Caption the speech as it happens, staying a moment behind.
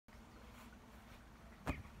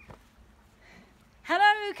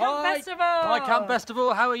Camp Festival! Hi Camp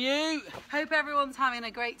Festival, how are you? Hope everyone's having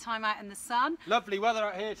a great time out in the sun. Lovely weather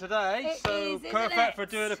out here today, so perfect for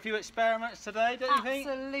doing a few experiments today, don't you think?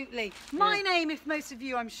 Absolutely. My name, if most of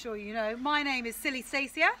you I'm sure you know, my name is Silly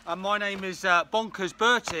Stasia. And my name is Bonkers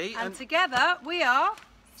Bertie. And together we are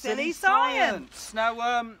Silly Science.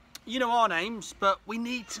 Now, you know our names, but we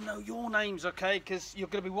need to know your names, okay? Because you're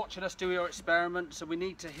going to be watching us do your experiments, so we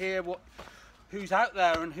need to hear who's out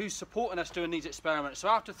there and who's supporting us doing these experiments. So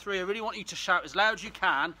after 3, I really want you to shout as loud as you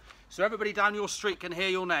can, so everybody down your street can hear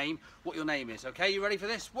your name, what your name is, okay? You ready for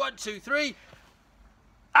this? 1, 2, 3.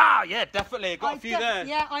 Ah, yeah, definitely. I got a few there.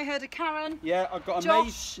 Yeah, I heard a Karen. Yeah, I've got a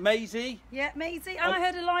Josh. Maisie. Yeah, Maisie. And I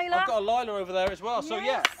heard a Lila. I've got a Lila over there as well. Yes. So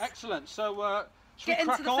yeah, excellent. So get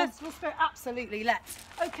into the festival spirit. Absolutely, let's.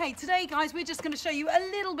 Okay, today guys, we're just going to show you a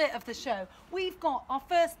little bit of the show. We've got our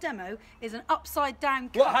first demo is an upside down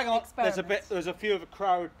cup hang on. experiment. There's a few of a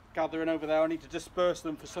crowd gathering over there. I need to disperse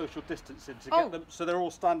them for social distancing to get them so they're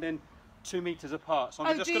all standing 2 meters apart. So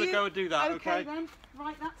I'm just going to go and do that. Okay then.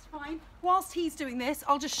 Right, that's fine. Whilst he's doing this,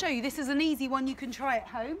 I'll just show you. This is an easy one you can try at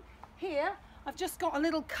home. Here, I've just got a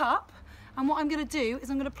little cup, and what I'm going to do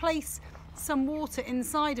is I'm going to place some water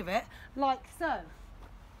inside of it, like so.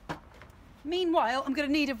 Meanwhile, I'm going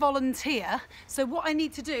to need a volunteer. So what I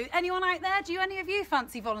need to do, anyone out there, do any of you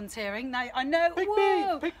fancy volunteering? Now, I know, pick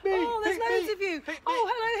whoa, me, pick me, oh, there's pick loads me, of you. pick Oh,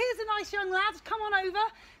 me. hello, here's a nice young lad. Come on over,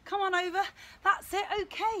 come on over. That's it,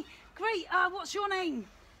 okay, great. What's your name?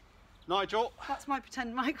 Nigel. That's my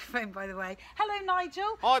pretend microphone, by the way. Hello,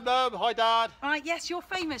 Nigel. Hi, Mum. Hi, Dad. Right, yes, you're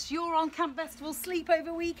famous. You're on Camp Festival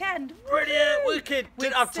sleepover weekend. Brilliant, Woo! wicked. With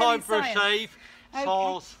Didn't have Silly time for Science. a shave. Okay.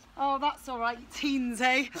 Soz. Oh, that's all right, teens,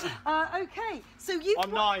 eh? Okay, so you.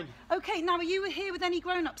 I'm 9. Okay, now are you here with any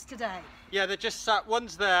grown-ups today? Yeah, they're just sat.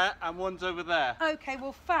 One's there and one's over there. Okay,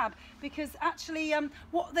 well, fab. Because actually,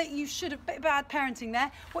 you should have, bit bad parenting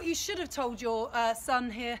there. What you should have told your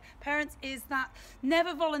son here, parents, is that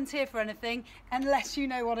never volunteer for anything unless you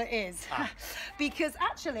know what it is. Because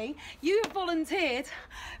actually, you have volunteered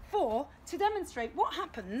to demonstrate what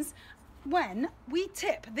happens when we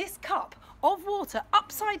tip this cup of water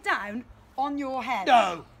upside down on your head.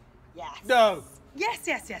 No. Yes. No. Yes.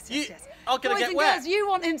 I'm gonna Boys get and wet. girls, you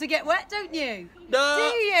want him to get wet, don't you? No.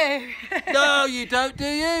 Do you? No, you don't, do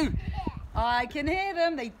you? I can hear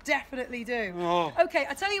them. They definitely do. Oh. Okay,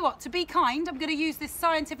 I tell you what. To be kind, I'm going to use this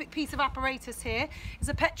scientific piece of apparatus here. It's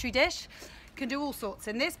a Petri dish. Can do all sorts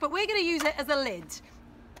in this, but we're going to use it as a lid.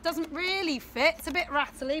 Doesn't really fit. It's a bit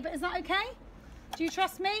rattly, but is that okay? Do you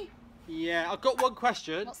trust me? Yeah, I've got one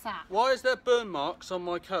question. What's that? Why is there burn marks on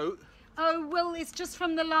my coat? Oh, well, it's just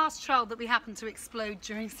from the last child that we happened to explode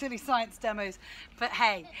during Silly Science demos. But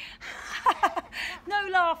hey, no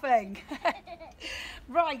laughing.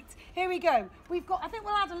 Right, here we go. I think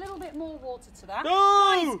we'll add a little bit more water to that. No!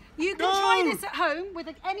 Guys, you can try this at home with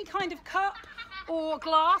any kind of cup or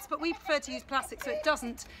glass, but we prefer to use plastic so it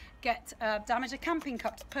doesn't get damaged. A camping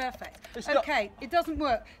cup's perfect. Okay, it doesn't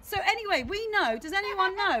work. So anyway, we know, does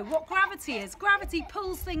anyone know what gravity is? Gravity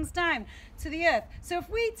pulls things down to the earth. So if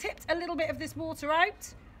we tipped a little bit of this water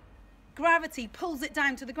out, gravity pulls it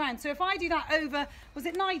down to the ground. So if I do that over, was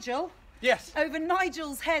it Nigel? Yes. Over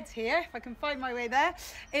Nigel's head here, if I can find my way there,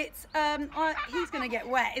 it's, he's going to get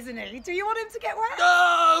wet, isn't he? Do you want him to get wet?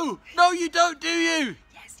 No! No, you don't, do you?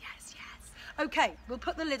 Yes. Okay, we'll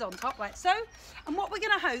put the lid on top like so. And what we're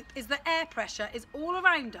going to hope is that air pressure is all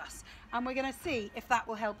around us. And we're going to see if that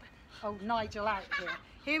will help Nigel out here.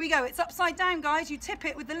 Here we go. It's upside down, guys. You tip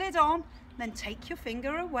it with the lid on, then take your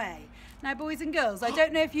finger away. Now, boys and girls, I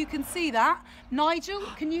don't know if you can see that. Nigel,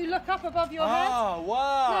 can you look up above your head? Oh,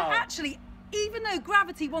 wow. Now, actually, even though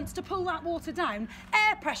gravity wants to pull that water down,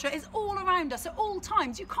 air pressure is all around us at all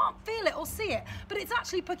times. You can't feel it or see it, but it's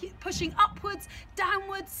actually pushing upwards,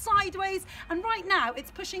 downwards, sideways, and right now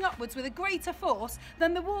it's pushing upwards with a greater force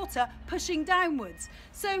than the water pushing downwards.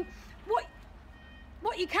 So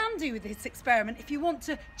what you can do with this experiment, if you want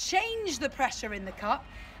to change the pressure in the cup,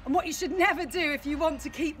 and what you should never do if you want to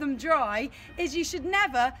keep them dry, is you should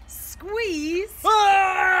never squeeze the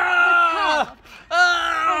cup.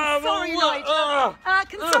 I'm sorry, Nigel.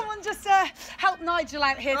 Can someone just help Nigel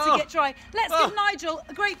out here to get dry? Let's give Nigel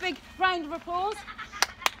a great big round of applause.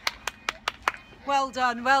 Well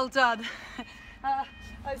done, well done.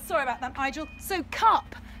 Sorry about that, Nigel. So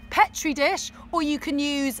cup, Petri dish, or you can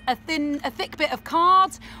use a thick bit of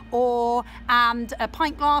card and a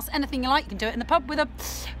pint glass, anything you like. You can do it in the pub with a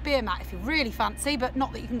beer mat if you really fancy, but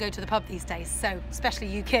not that you can go to the pub these days, so especially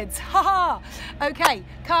you kids. Ha ha! Okay,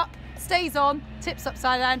 cup, stays on, tips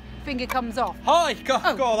upside down, finger comes off. Hi! God,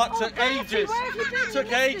 that took Bertie, ages. where have you been? Took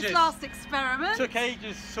You missed ages. This last experiment. Took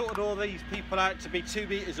ages, sorted all these people out to be 2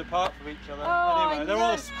 metres apart from each other. Oh, Anyway, I they're know,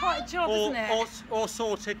 all, it's quite a job, isn't it? all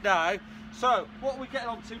sorted now. So, what are we getting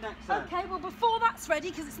on to next then? Okay, well before that's ready,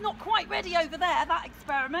 because it's not quite ready over there, that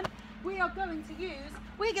experiment, we're going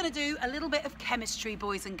to do a little bit of chemistry,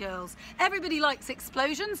 boys and girls. Everybody likes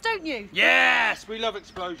explosions, don't you? Yes, we love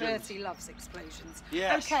explosions. Bertie loves explosions.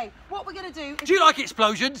 Yes. Okay, what we're going to do is... Do you like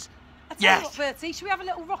explosions? I tell you what, Bertie, should we have a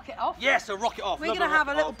little rocket off? Yes, a rocket off. We're going to have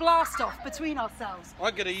a little blast off between ourselves.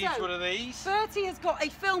 I'm going to use one of these. Bertie has got a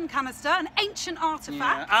film canister, an ancient artefact.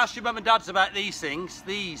 Yeah. Ask your mum and dads about these things.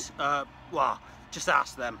 These, well, just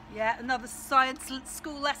ask them. Yeah, another science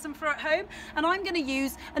school lesson for at home. And I'm going to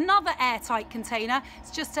use another airtight container.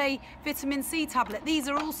 It's just a vitamin C tablet. These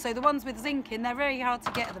are also the ones with zinc in. They're very hard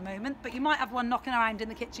to get at the moment, but you might have one knocking around in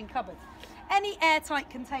the kitchen cupboard. Any airtight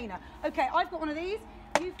container. Okay, I've got one of these.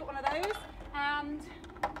 You've got one of those. And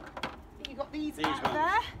you've got these out ones.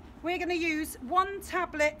 there. We're going to use one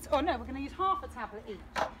tablet. Oh no, we're going to use half a tablet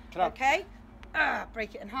each. Okay.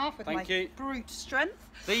 Break it in half with my brute strength.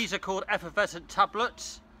 These are called effervescent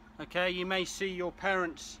tablets. Okay, you may see your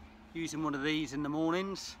parents using one of these in the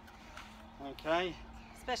mornings. Okay.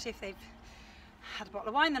 Especially if they've had a bottle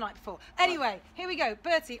of wine the night before. Anyway, here we go.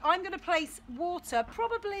 Bertie, I'm going to place water,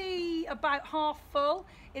 probably about half full,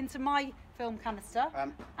 into my film canister.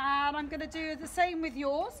 And I'm going to do the same with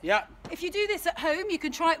yours. Yeah. If you do this at home, you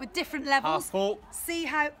can try it with different levels. Half full. See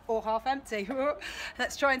how, or half empty.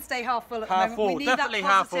 Let's try and stay half full at half the moment. Full. We need Definitely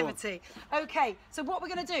that positivity. Half full. Okay, so what we're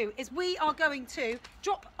going to do is we are going to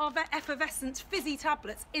drop our effervescent fizzy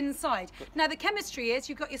tablets inside. Now the chemistry is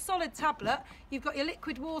you've got your solid tablet, you've got your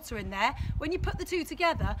liquid water in there. When you put the two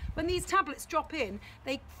together, when these tablets drop in,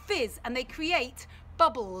 they fizz and they create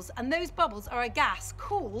bubbles, and those bubbles are a gas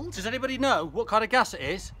called... Does anybody know what kind of gas it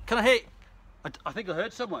is? Can I hear... I think I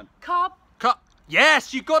heard someone.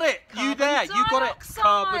 Yes, you got it. You there. You got it.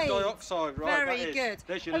 Carbon dioxide. Right. Very good.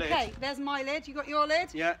 There's your lid. Okay, there's my lid. You got your lid?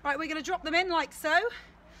 Yeah. Right, we're going to drop them in like so.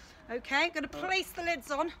 Okay, going to place the lids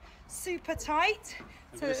on super tight.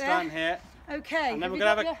 I'm going to stand here. Okay. And then we're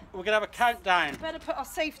gonna have a countdown. Better put our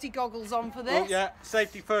safety goggles on for this. Oh yeah,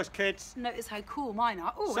 safety first, kids. Notice how cool mine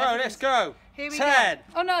are. Ooh, so let's go. Here we 10. Go.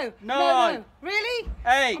 Oh no. 9. No. Really?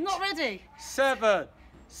 8. I'm not ready. 7.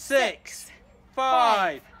 6.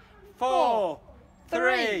 5. 4.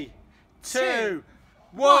 3. 2.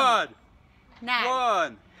 1. Now.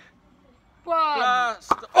 1.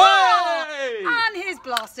 Blast. Oh! And he's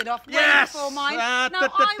blasted off way Yes! before mine. Now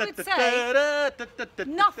I would say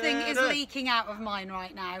nothing is leaking out of mine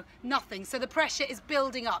right now. Nothing. So the pressure is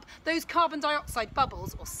building up. Those carbon dioxide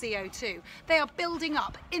bubbles, or CO2, they are building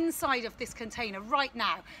up inside of this container right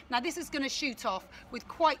now. Now this is going to shoot off with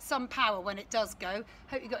quite some power when it does go.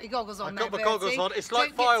 Hope you got your goggles on. I've got my goggles on. It's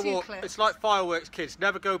like fireworks. It's like fireworks, kids.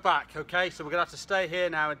 Never go back. Okay, so we're gonna have to stay here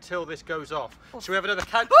now until this goes off. Should we have another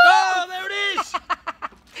count? Oh, there it is.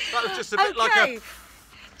 That was just a bit like a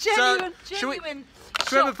genuine. Should we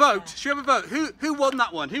have a vote? Should we have a vote? Who won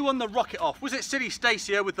that one? Who won the rocket off? Was it Silly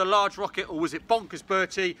Stasia with the large rocket, or was it Bonkers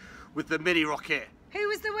Bertie with the mini rocket? Who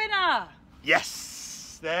was the winner?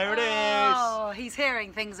 Yes, there it is. Oh, he's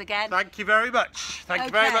hearing things again. Thank you very much. Thank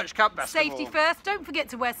you very much, Camp Festival. Safety first. Don't forget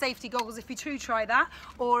to wear safety goggles if you do try that,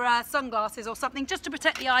 or sunglasses or something, just to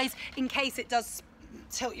protect the eyes in case it does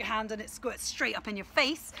tilt your hand and it squirts straight up in your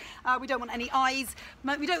face. We don't want any eyes.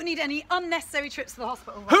 We don't need any unnecessary trips to the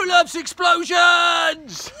hospital. Who loves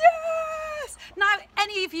explosions? Yes! Now,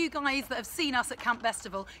 any of you guys that have seen us at Camp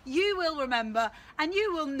Festival, you will remember and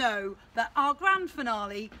you will know that our grand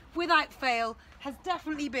finale, without fail, has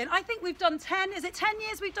definitely been, I think we've done 10, is it 10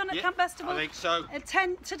 years we've done at Camp Festival? I think so.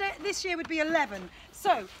 10, today, this year would be 11.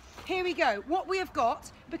 So, here we go. What we have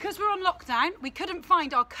got, because we're on lockdown, we couldn't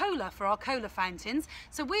find our cola for our cola fountains,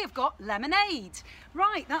 so we have got lemonade.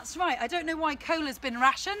 Right, that's right. I don't know why cola's been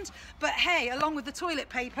rationed, but hey, along with the toilet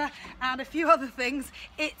paper and a few other things,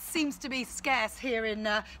 it seems to be scarce here in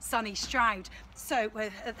sunny Stroud. So,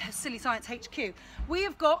 at Silly Science HQ, we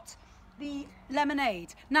have got the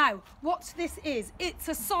lemonade. Now, what this is, it's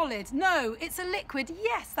a solid. No, it's a liquid.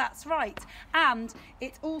 Yes, that's right. And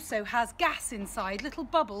it also has gas inside, little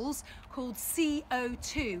bubbles called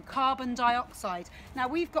CO2, carbon dioxide. Now,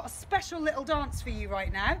 we've got a special little dance for you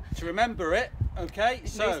right now. To remember it, okay?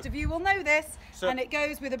 So most of you will know this. And it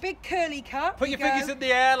goes with a big curly cup. Put your fingers in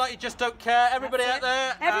the air like you just don't care. Everybody out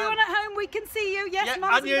there. Everyone at home, we can see you. Yes,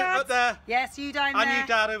 mums and you dads. Up there. Yes, you down there. And you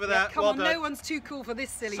dad over there. Come on, no one's too cool for this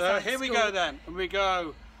silly science. So here we go then. And we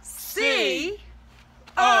go CO2.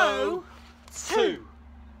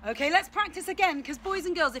 Okay, let's practice again, because boys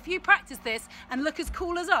and girls, if you practice this and look as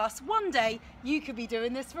cool as us, one day you could be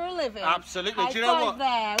doing this for a living. Absolutely. High Do you know five what?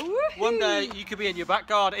 There. One day you could be in your back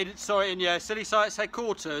garden, in your Silly Science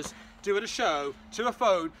headquarters, doing a show to a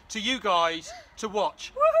phone to you guys to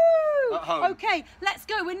watch. Woohoo! At home. Okay, let's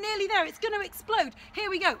go. We're nearly there. It's going to explode. Here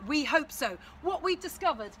we go. We hope so. What we've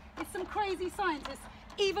discovered is some crazy scientists,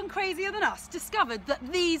 even crazier than us, discovered that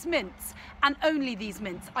these mints, and only these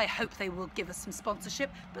mints, I hope they will give us some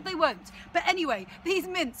sponsorship, but they won't. But anyway, these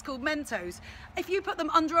mints called Mentos, if you put them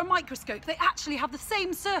under a microscope, they actually have the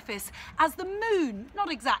same surface as the moon.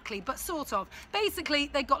 Not exactly, but sort of. Basically,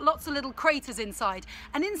 they've got lots of little craters inside,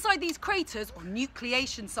 and inside these craters, or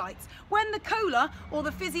nucleation sites, when the cola, or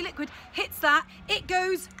the fizzy liquid, hits that, it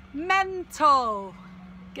goes mental.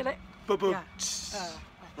 Get it? Ba-boom. Yeah.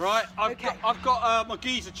 Right, I've Okay. got my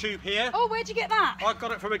geyser tube here. Oh, where'd you get that? I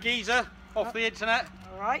got it from a geezer off the internet.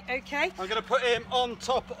 All right, okay. I'm going to put him on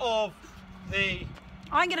top of the...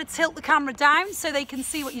 I'm going to tilt the camera down so they can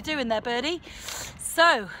see what you're doing there, Bertie.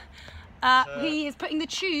 So, he is putting the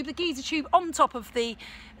geyser tube on top of the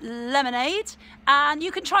lemonade. And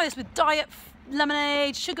you can try this with diet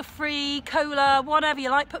lemonade, sugar-free, cola, whatever you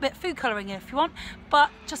like. Put a bit of food colouring in if you want. But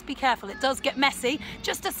just be careful, it does get messy.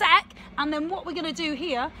 Just a sec. And then what we're going to do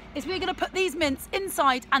here is we're going to put these mints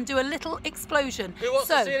inside and do a little explosion. Who wants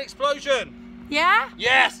to see an explosion? Yeah?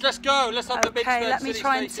 Yes, let's go. Let's have the mints. Okay, let me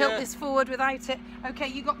try and tilt this forward without it. Okay,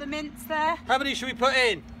 you got the mints there. How many should we put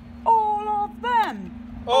in? All of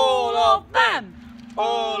them. All of them.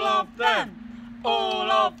 All of them.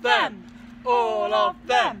 All of them. All of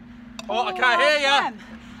them. Oh, I can't hear you.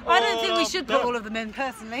 I don't think we should put all of them in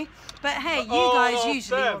personally, but hey, you guys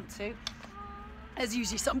usually want to. There's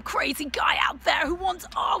usually some crazy guy out there who wants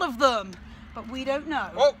all of them, but we don't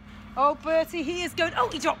know. Oh, Bertie, he is going. Oh,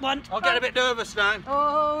 he dropped one. I'm getting a bit nervous now.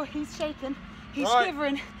 Oh, he's shaking. He's Right.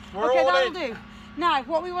 shivering. We're Okay, all that'll in. do. Now,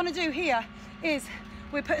 what we want to do here is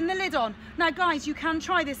we're putting the lid on. Now, guys, you can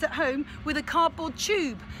try this at home with a cardboard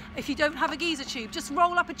tube. If you don't have a geyser tube, just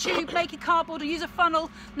roll up a tube, make it cardboard, or use a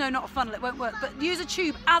funnel. No, not a funnel, it won't work, but use a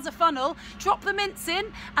tube as a funnel, drop the mints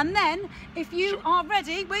in, and then, if you are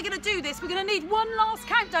ready, we're going to do this. We're going to need one last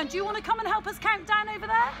countdown. Do you want to come and help us count down over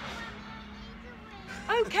there?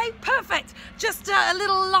 Okay, perfect. Just a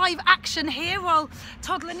little live action here while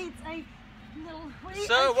Toddler needs a little...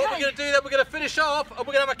 So what we're going to do then, we're going to finish off and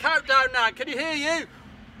we're going to have a countdown now. Can you hear you?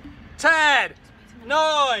 10,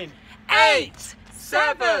 9, 8,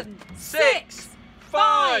 7, 6,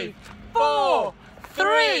 5, 4,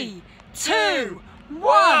 3, 2, 1.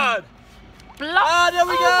 Ah, there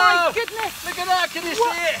we go. Oh my goodness. Look at that. Can you see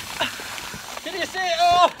it? Can you see it?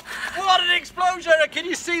 Oh, what an explosion. Can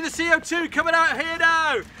you see the CO2 coming out here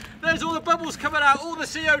now? There's all the bubbles coming out, all the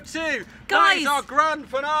CO2. That is our grand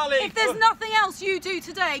finale. If there's nothing else you do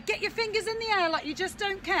today, get your fingers in the air like you just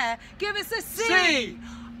don't care. Give us a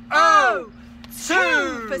CO2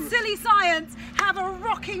 for silly science. Have a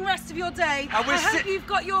rocking rest of your day. I hope you've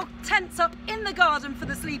got your tents up in the garden for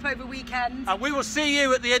the sleepover weekend. And we will see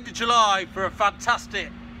you at the end of July for a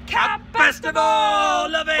fantastic Camp Festival.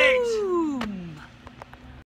 Love it. Ooh.